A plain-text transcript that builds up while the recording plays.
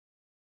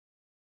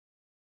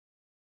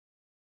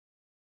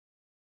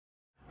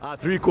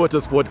Three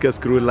Quarters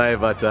podcast crew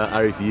live at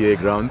RFEA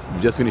grounds. We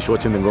just finished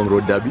watching the Ngong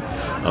Road Derby.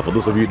 For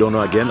those of you who don't know,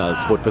 again,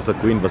 Sport Pesa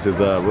Queen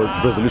versus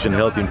Resolution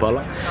Health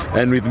Impala.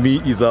 And with me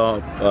is our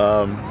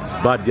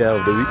bad guy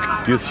of the week,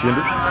 Pius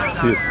Shiundu.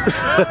 Pius.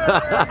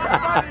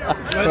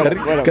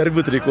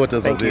 Karibu Three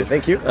Quarters.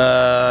 Thank you.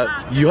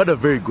 You had a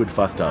very good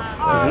first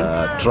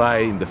half. Try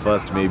in the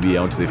first, maybe I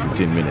want to say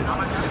 15 minutes.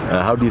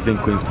 How do you think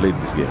Queens played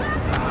this game?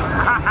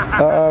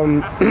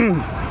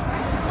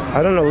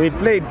 I don't know. We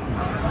played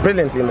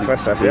brilliantly in the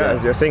first half. Yeah,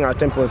 as you're saying, our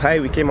tempo was high.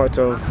 We came off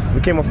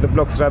the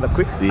blocks rather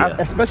quick,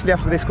 especially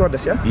after they scored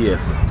us.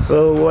 Yes.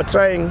 So we were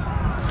trying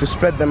to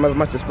spread them as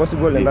much as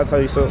possible, and that's how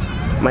you saw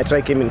my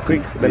try came in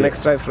quick. The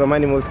next try from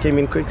Animals came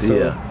in quick.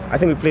 So I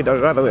think we played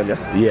rather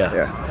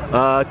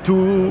well.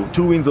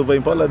 Two wins over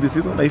Impala this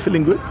season. Are you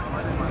feeling good?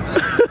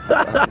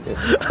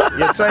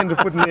 You're trying to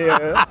put me.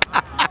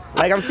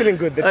 Like, I'm feeling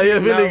good.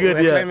 You're feeling good,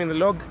 we're climbing the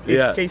log.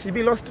 If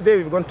KCB lost today,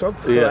 we've gone top.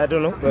 So I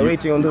don't know. We're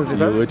waiting on those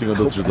results. You're waiting on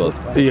those results.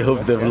 You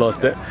hope they've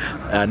lost it.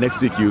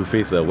 Next week you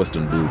face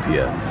Western Bulls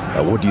here.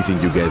 What do you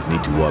think you guys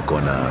need to work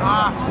on?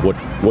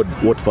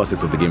 What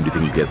facets of the game do you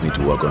think you guys need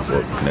to work on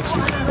for next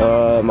week?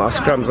 Our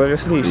scrums,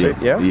 obviously. You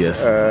said, Yes.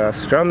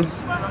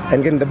 Scrums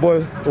and getting the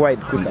ball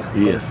wide quicker.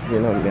 Yes. You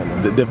know,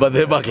 the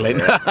backline.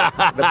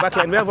 The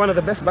backline. We have one of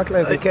the best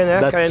backlines in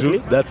Kenya currently.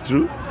 That's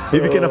true. So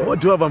if you can afford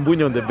to have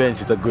Ambunya on the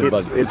bench, it's a good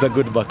It's a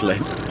good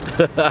backline.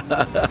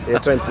 You're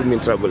trying to put me in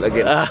trouble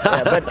again.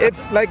 But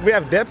it's like we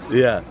have depth.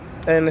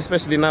 And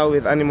especially now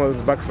with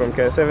Animals back from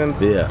KS7.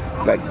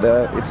 Like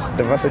the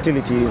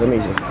versatility is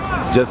amazing.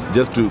 Just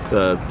to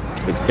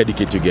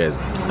educate you guys,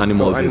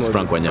 Animals is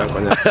Frank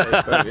Wanyama.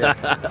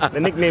 The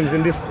nicknames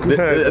in this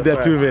there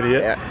are too many.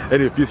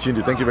 Anyway, Pius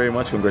Shiundu, thank you very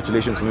much.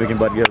 Congratulations for making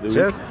bad guy of the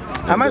week.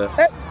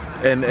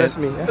 And that's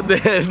me.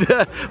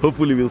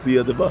 Hopefully we'll see you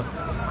at the bar.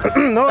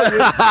 No,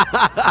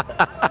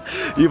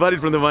 you've heard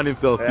it from the man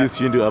himself, Pius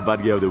Shiundu, our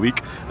bad guy of the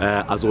week.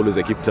 As always,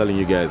 I keep telling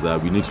you guys,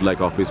 we need to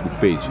like our Facebook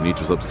page, you need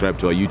to subscribe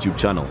to our YouTube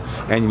channel,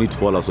 and you need to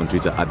follow us on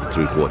Twitter at the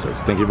Three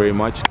Quarters. Thank you very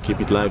much.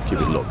 Keep it live, keep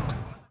it locked.